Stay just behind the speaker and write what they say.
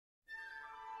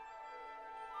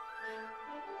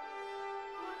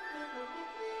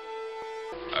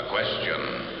A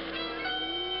question.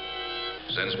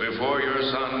 Since before your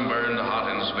sun burned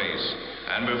hot in space,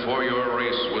 and before your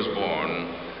race was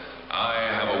born, I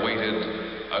have awaited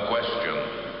a question.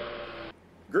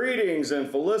 Greetings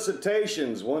and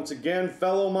felicitations once again,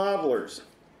 fellow modelers.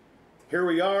 Here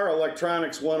we are,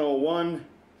 Electronics 101,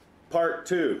 Part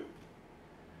 2.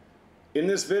 In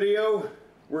this video,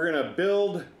 we're going to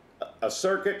build a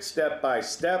circuit step by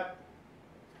step,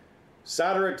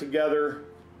 solder it together,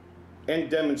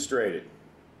 and demonstrate it.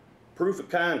 Proof of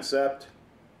concept,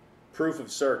 proof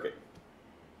of circuit.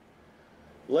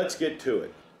 Let's get to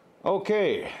it.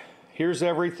 Okay, here's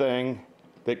everything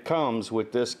that comes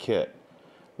with this kit.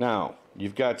 Now,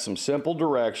 you've got some simple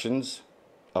directions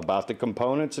about the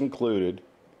components included,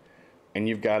 and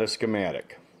you've got a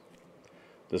schematic.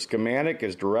 The schematic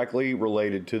is directly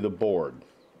related to the board.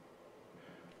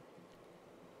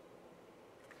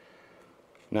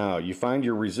 Now, you find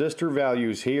your resistor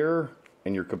values here,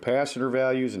 and your capacitor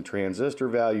values and transistor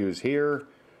values here,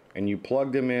 and you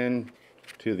plug them in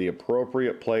to the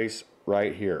appropriate place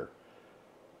right here.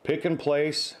 Pick and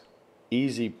place,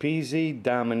 easy peasy,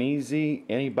 dumb easy.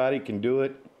 Anybody can do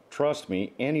it. Trust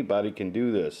me, anybody can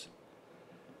do this.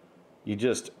 You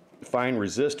just find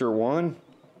resistor 1,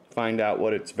 find out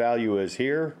what its value is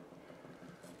here.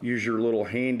 Use your little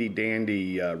handy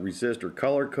dandy resistor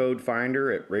color code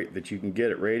finder that you can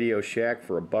get at Radio Shack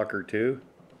for $1 or $2.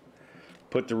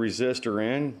 Put the resistor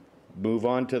in, move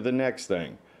on to the next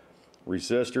thing.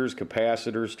 Resistors,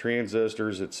 capacitors,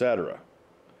 transistors, etc.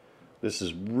 This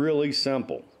is really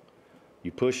simple.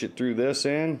 You push it through this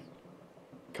end,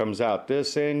 comes out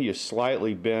this end, you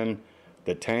slightly bend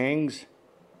the tangs,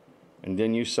 and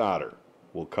then you solder.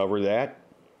 We'll cover that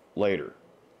later.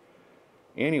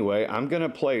 Anyway, I'm going to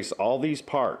place all these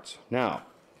parts. Now,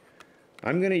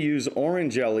 I'm going to use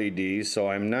orange LEDs, so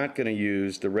I'm not going to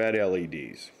use the red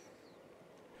LEDs.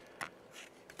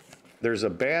 There's a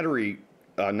battery,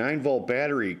 a 9-volt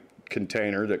battery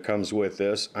container that comes with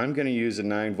this. I'm going to use a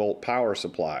 9-volt power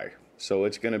supply, so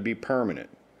it's going to be permanent.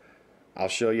 I'll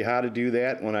show you how to do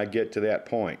that when I get to that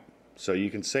point, so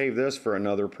you can save this for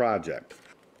another project.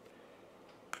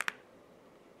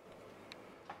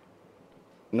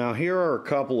 Now here are a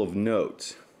couple of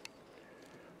notes.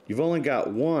 You've only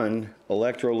got one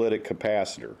electrolytic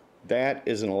capacitor. That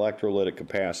is an electrolytic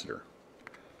capacitor.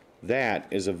 That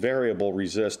is a variable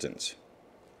resistance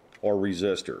or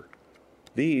resistor.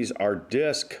 These are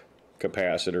disc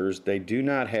capacitors. They do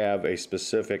not have a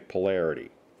specific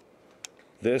polarity.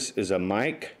 This is a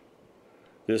mic.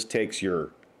 This takes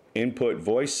your input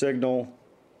voice signal,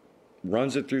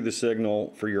 runs it through the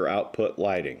signal for your output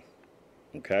lighting.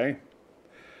 Okay?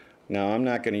 Now I'm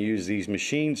not going to use these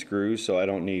machine screws, so I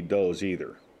don't need those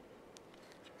either.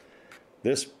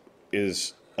 This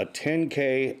is a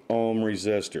 10K ohm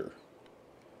resistor.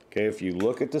 Okay, if you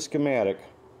look at the schematic,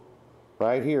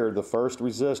 right here, the first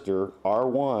resistor,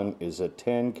 R1, is a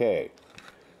 10K.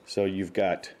 So you've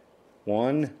got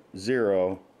 1,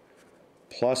 0,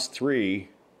 plus 3,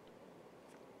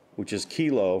 which is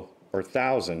kilo, or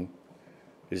 1,000,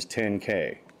 is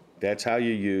 10K. That's how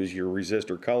you use your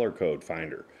resistor color code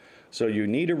finder. So you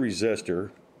need a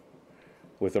resistor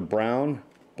with a brown,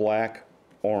 black,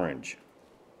 orange.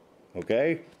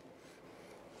 Okay?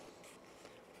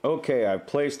 Okay, I've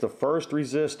placed the first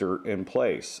resistor in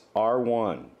place.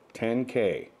 R1,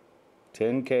 10K.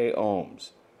 10K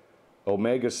ohms.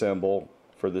 Omega symbol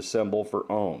for the symbol for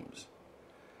ohms.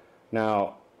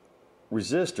 Now,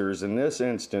 resistors in this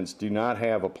instance do not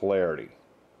have a polarity.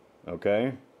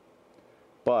 Okay?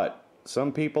 But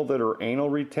some people that are anal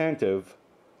retentive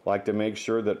like to make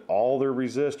sure that all their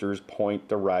resistors point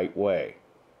the right way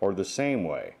or the same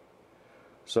way.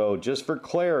 So just for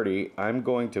clarity, I'm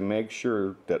going to make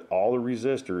sure that all the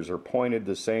resistors are pointed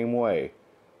the same way.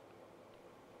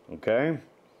 Okay?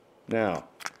 Now,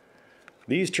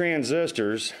 these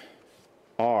transistors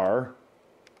are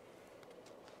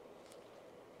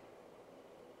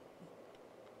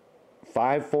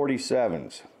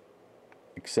 .547s.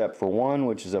 Except for one,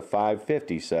 which is a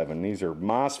 557. These are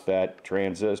MOSFET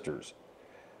transistors.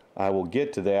 I will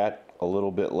get to that a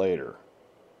little bit later.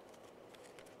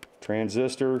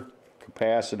 Transistor,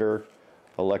 capacitor,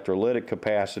 electrolytic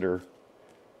capacitor,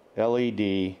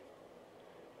 LED,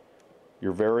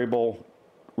 your variable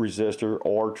resistor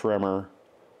or trimmer,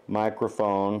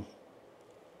 microphone,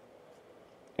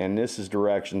 and this is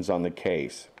directions on the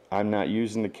case. I'm not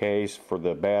using the case for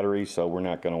the battery, so we're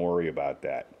not going to worry about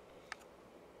that.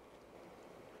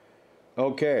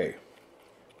 Okay,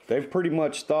 they've pretty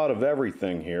much thought of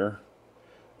everything here.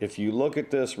 If you look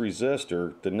at this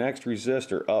resistor, the next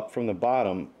resistor up from the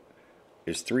bottom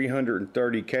is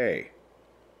 330K.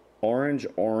 orange,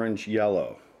 orange,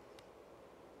 yellow.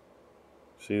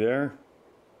 See there?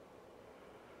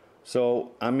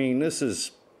 So, I mean, this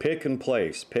is pick and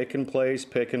place, pick and place,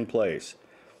 pick and place.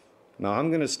 Now I'm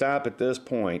going to stop at this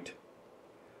point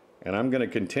and I'm going to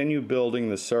continue building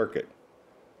the circuit.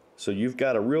 So you've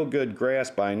got a real good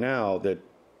grasp by now that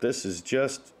this is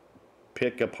just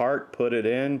pick apart, put it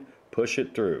in, push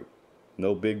it through.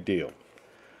 No big deal.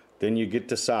 Then you get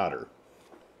to solder.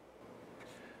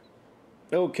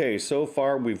 Okay, so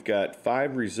far we've got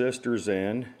 5 resistors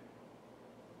in,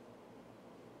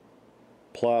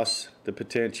 plus the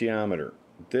potentiometer.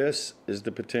 This is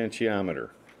the potentiometer.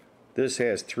 This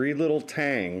has 3 little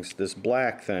tangs. This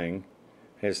black thing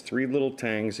has 3 little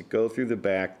tangs that go through the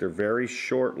back. They're very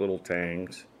short little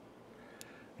tangs.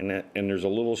 And there's a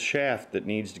little shaft that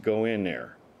needs to go in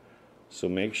there. So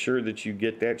make sure that you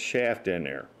get that shaft in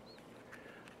there.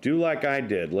 Do like I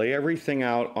did. Lay everything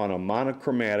out on a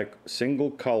monochromatic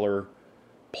single color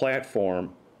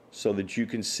platform so that you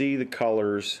can see the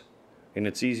colors and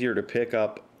it's easier to pick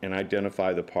up and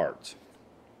identify the parts.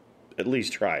 At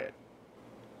least try it.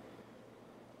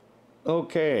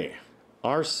 Okay,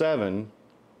 R7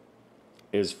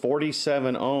 is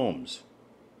 47 ohms.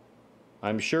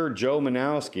 I'm sure Joe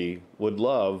Manowski would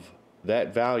love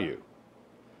that value.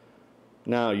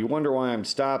 Now, you wonder why I'm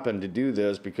stopping to do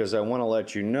this, because I want to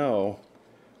let you know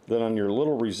that on your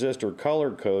little resistor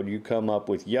color code, you come up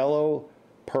with yellow,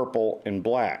 purple, and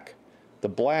black. The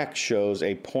black shows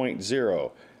a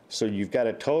 0.0, so you've got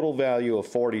a total value of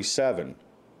 47.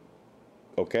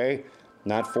 Okay?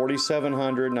 Not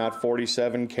 4700, not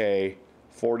 47K,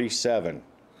 47.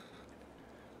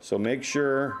 So make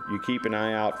sure you keep an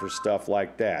eye out for stuff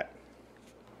like that.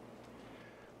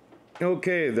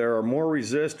 Okay, there are more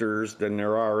resistors than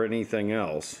there are anything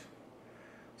else.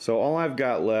 So all I've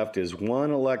got left is 1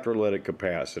 electrolytic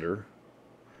capacitor,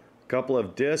 a couple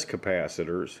of disc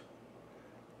capacitors,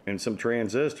 and some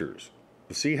transistors.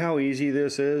 See how easy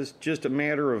this is? Just a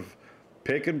matter of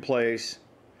pick and place,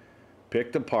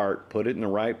 pick the part, put it in the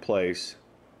right place,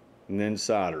 and then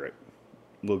solder it.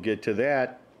 We'll get to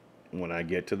that when I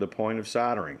get to the point of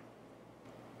soldering.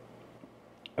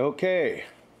 Okay,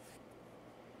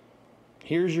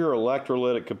 here's your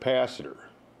electrolytic capacitor.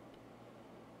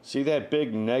 See that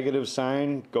big negative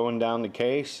sign going down the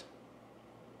case?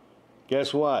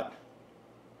 Guess what?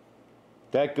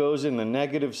 That goes in the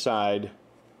negative side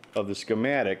of the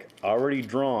schematic already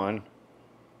drawn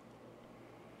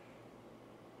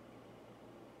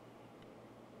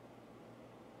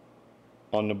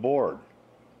on the board.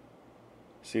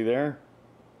 See there?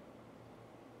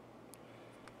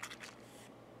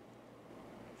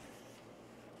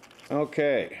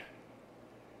 Okay.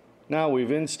 Now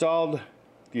we've installed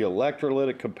the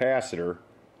electrolytic capacitor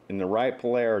in the right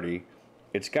polarity.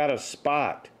 It's got a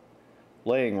spot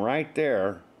laying right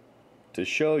there to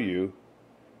show you,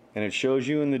 and it shows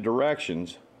you in the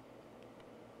directions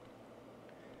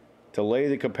to lay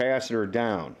the capacitor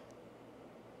down.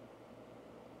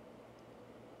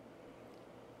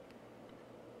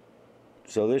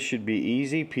 So this should be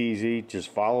easy peasy, just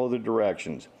follow the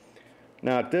directions.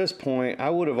 Now at this point I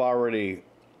would have already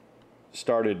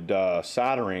started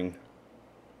soldering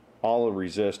all the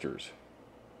resistors.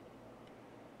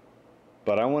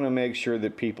 But I want to make sure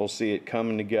that people see it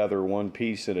coming together one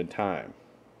piece at a time.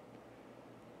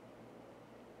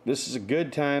 This is a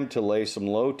good time to lay some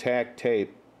low tack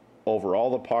tape over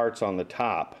all the parts on the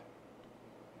top.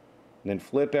 And then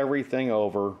flip everything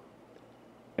over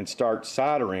and start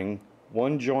soldering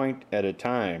one joint at a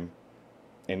time.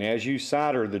 And as you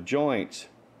solder the joints,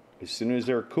 as soon as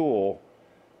they're cool,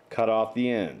 cut off the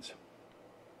ends.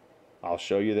 I'll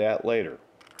show you that later.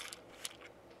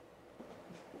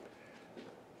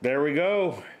 There we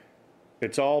go.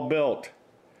 It's all built.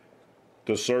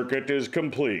 The circuit is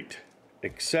complete,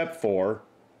 except for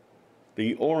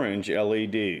the orange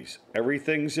LEDs.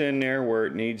 Everything's in there where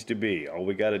it needs to be. All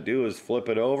we got to do is flip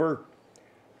it over,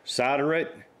 solder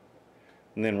it,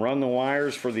 and then run the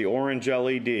wires for the orange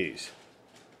LEDs.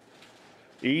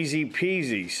 Easy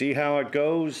peasy. See how it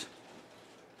goes?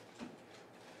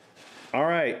 All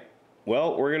right.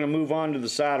 Well, we're going to move on to the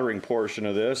soldering portion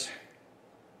of this.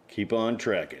 Keep on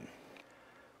trekking.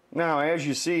 Now, as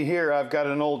you see here, I've got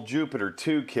an old Jupiter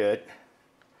 2 kit.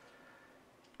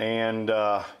 And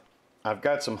I've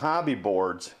got some hobby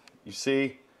boards. You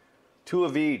see, 2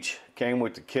 of each came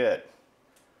with the kit.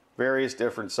 Various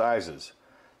different sizes.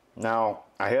 Now,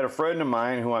 I had a friend of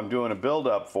mine who I'm doing a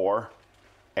build-up for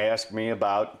ask me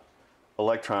about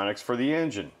electronics for the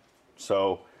engine.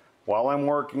 So, while I'm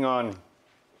working on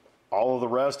all of the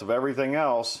rest of everything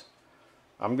else,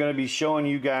 I'm going to be showing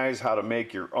you guys how to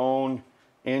make your own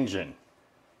engine.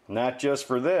 Not just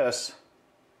for this,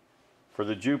 for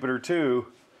the Jupiter 2,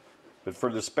 but for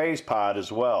the space pod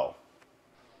as well.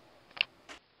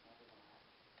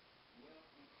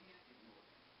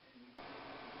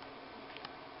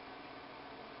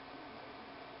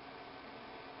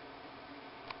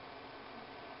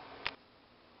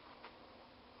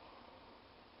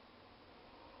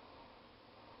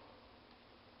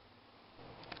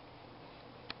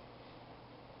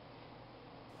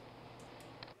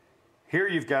 Here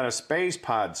you've got a space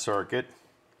pod circuit.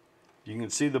 You can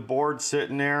see the board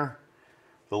sitting there,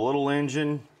 the little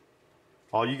engine.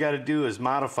 All you got to do is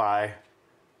modify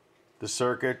the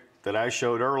circuit that I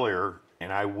showed earlier,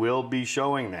 and I will be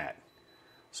showing that.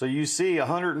 So you see,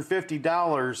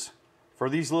 $150 for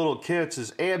these little kits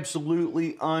is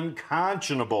absolutely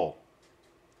unconscionable.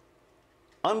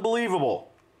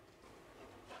 Unbelievable.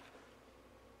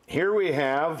 Here we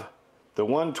have the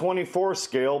 1/24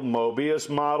 scale Mobius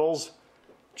models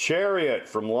Chariot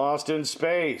from Lost in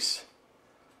Space.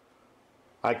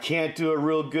 I can't do a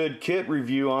real good kit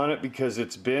review on it because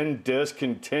it's been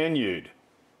discontinued.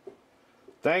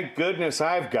 Thank goodness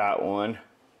I've got one.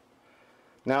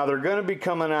 Now they're going to be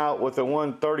coming out with a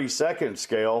 1/32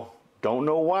 scale. Don't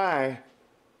know why,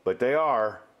 but they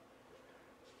are.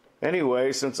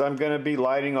 Anyway, since I'm going to be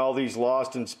lighting all these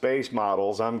Lost in Space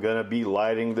models, I'm going to be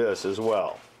lighting this as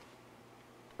well.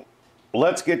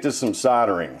 Let's get to some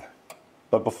soldering.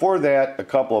 But before that, a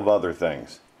couple of other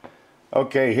things.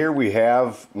 Okay, here we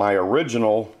have my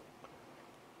original,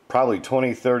 probably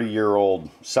 20, 30-year-old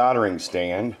soldering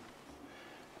stand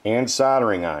and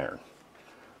soldering iron.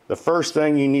 The first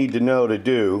thing you need to know to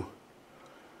do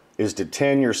is to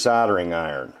tin your soldering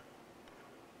iron.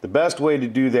 The best way to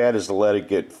do that is to let it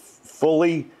get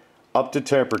fully up to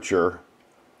temperature,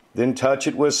 then touch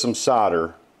it with some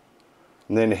solder,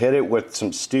 and then hit it with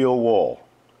some steel wool.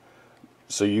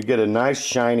 So you get a nice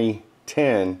shiny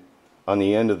tin on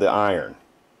the end of the iron.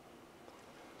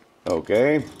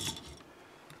 Okay.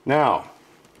 Now,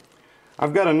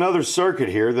 I've got another circuit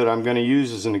here that I'm going to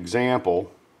use as an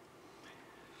example.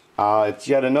 It's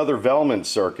yet another Veltman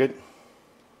circuit.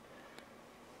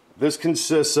 This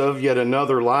consists of yet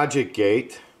another logic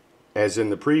gate, as in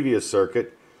the previous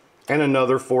circuit, and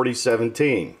another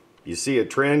 4017. You see a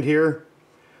trend here?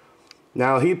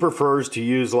 Now he prefers to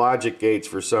use logic gates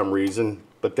for some reason,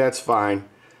 but that's fine.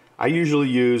 I usually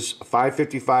use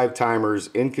 555 timers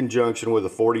in conjunction with a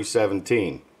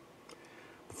 4017.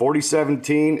 The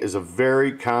 4017 is a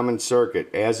very common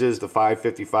circuit, as is the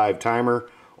 555 timer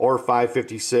or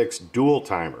 556 dual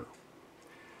timer.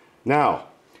 Now,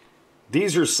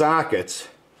 these are sockets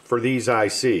for these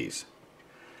ICs.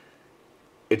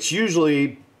 It's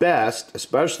usually best,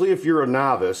 especially if you're a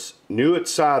novice, new at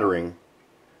soldering,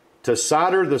 to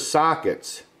solder the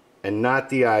sockets and not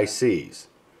the ICs,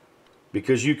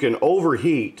 because you can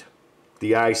overheat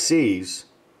the ICs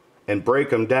and break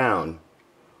them down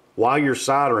while you're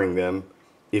soldering them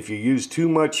if you use too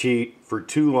much heat for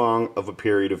too long of a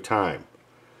period of time.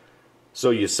 So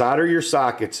you solder your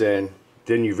sockets in,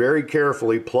 then you very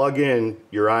carefully plug in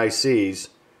your ICs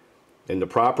in the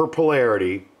proper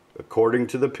polarity according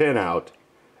to the pinout,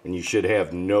 and you should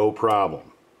have no problem.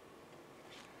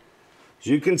 As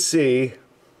you can see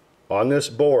on this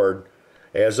board,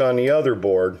 as on the other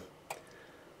board,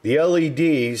 the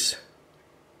LEDs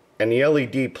and the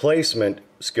LED placement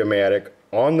schematic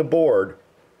on the board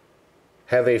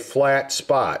have a flat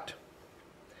spot.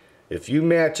 If you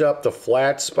match up the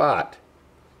flat spot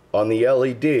on the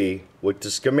LED with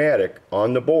the schematic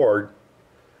on the board,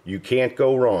 you can't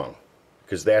go wrong,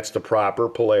 because that's the proper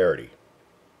polarity.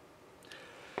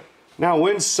 Now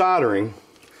when soldering,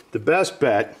 the best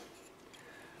bet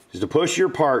is to push your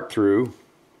part through,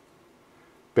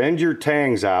 bend your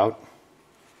tangs out,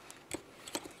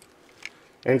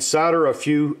 and solder a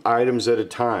few items at a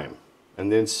time,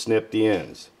 and then snip the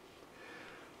ends.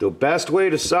 The best way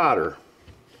to solder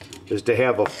is to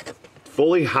have a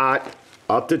fully hot,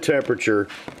 up to temperature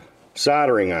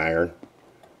soldering iron,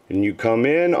 and you come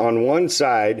in on one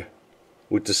side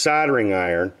with the soldering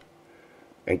iron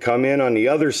and come in on the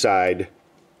other side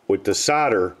with the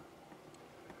solder,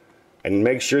 and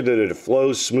make sure that it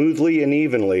flows smoothly and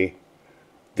evenly.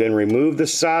 Then remove the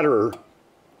solder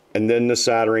and then the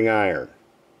soldering iron.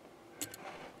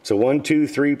 It's a 1, 2,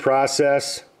 3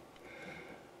 process.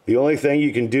 The only thing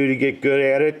you can do to get good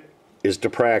at it is to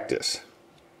practice.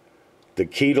 The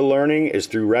key to learning is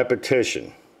through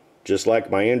repetition. Just like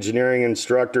my engineering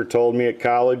instructor told me at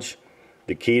college,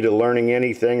 the key to learning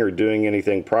anything or doing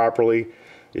anything properly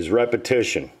is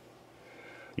repetition.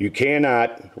 You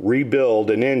cannot rebuild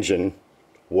an engine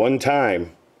one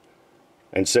time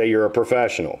and say you're a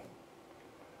professional.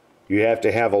 You have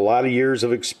to have a lot of years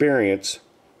of experience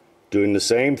doing the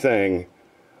same thing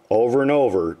over and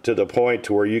over to the point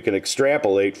to where you can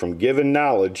extrapolate from given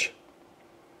knowledge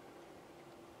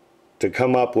to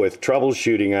come up with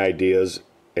troubleshooting ideas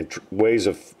and ways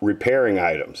of repairing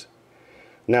items.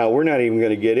 Now, we're not even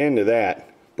going to get into that,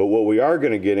 but what we are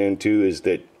going to get into is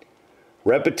that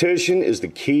repetition is the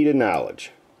key to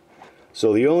knowledge.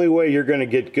 So the only way you're going to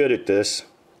get good at this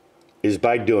is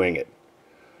by doing it.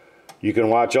 You can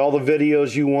watch all the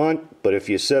videos you want, but if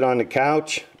you sit on the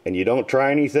couch and you don't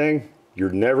try anything, you're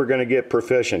never going to get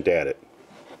proficient at it.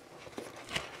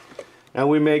 Now,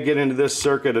 we may get into this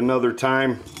circuit another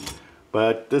time,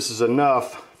 but this is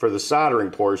enough for the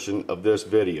soldering portion of this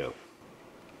video.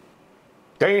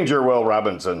 Danger, Will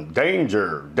Robinson.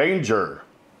 Danger, danger.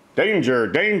 Danger,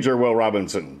 danger, Will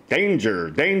Robinson. Danger,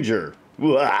 danger.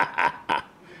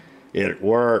 It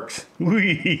works.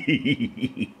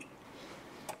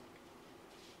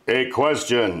 A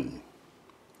question.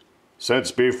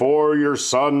 Since before your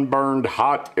sun burned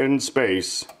hot in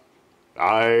space,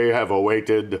 I have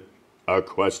awaited a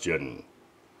question.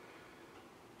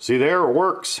 See, there it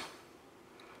works.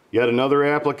 Yet another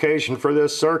application for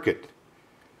this circuit.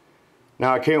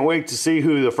 Now, I can't wait to see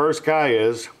who the first guy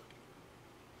is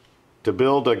to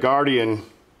build a Guardian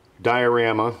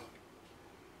diorama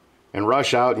and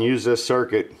rush out and use this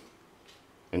circuit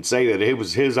and say that it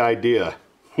was his idea.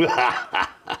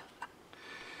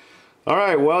 All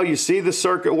right, well, you see the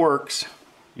circuit works.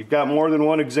 You've got more than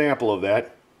one example of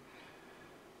that.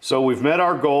 So we've met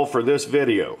our goal for this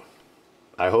video.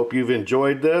 I hope you've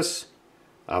enjoyed this.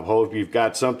 I hope you've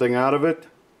got something out of it.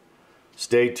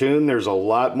 Stay tuned, there's a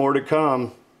lot more to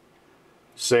come.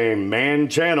 Same man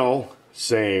channel,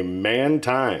 same man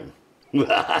time.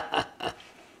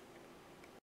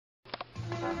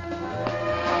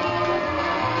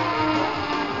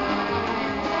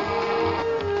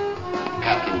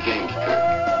 Captain James Kirk,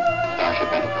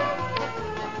 Starship Enterprise.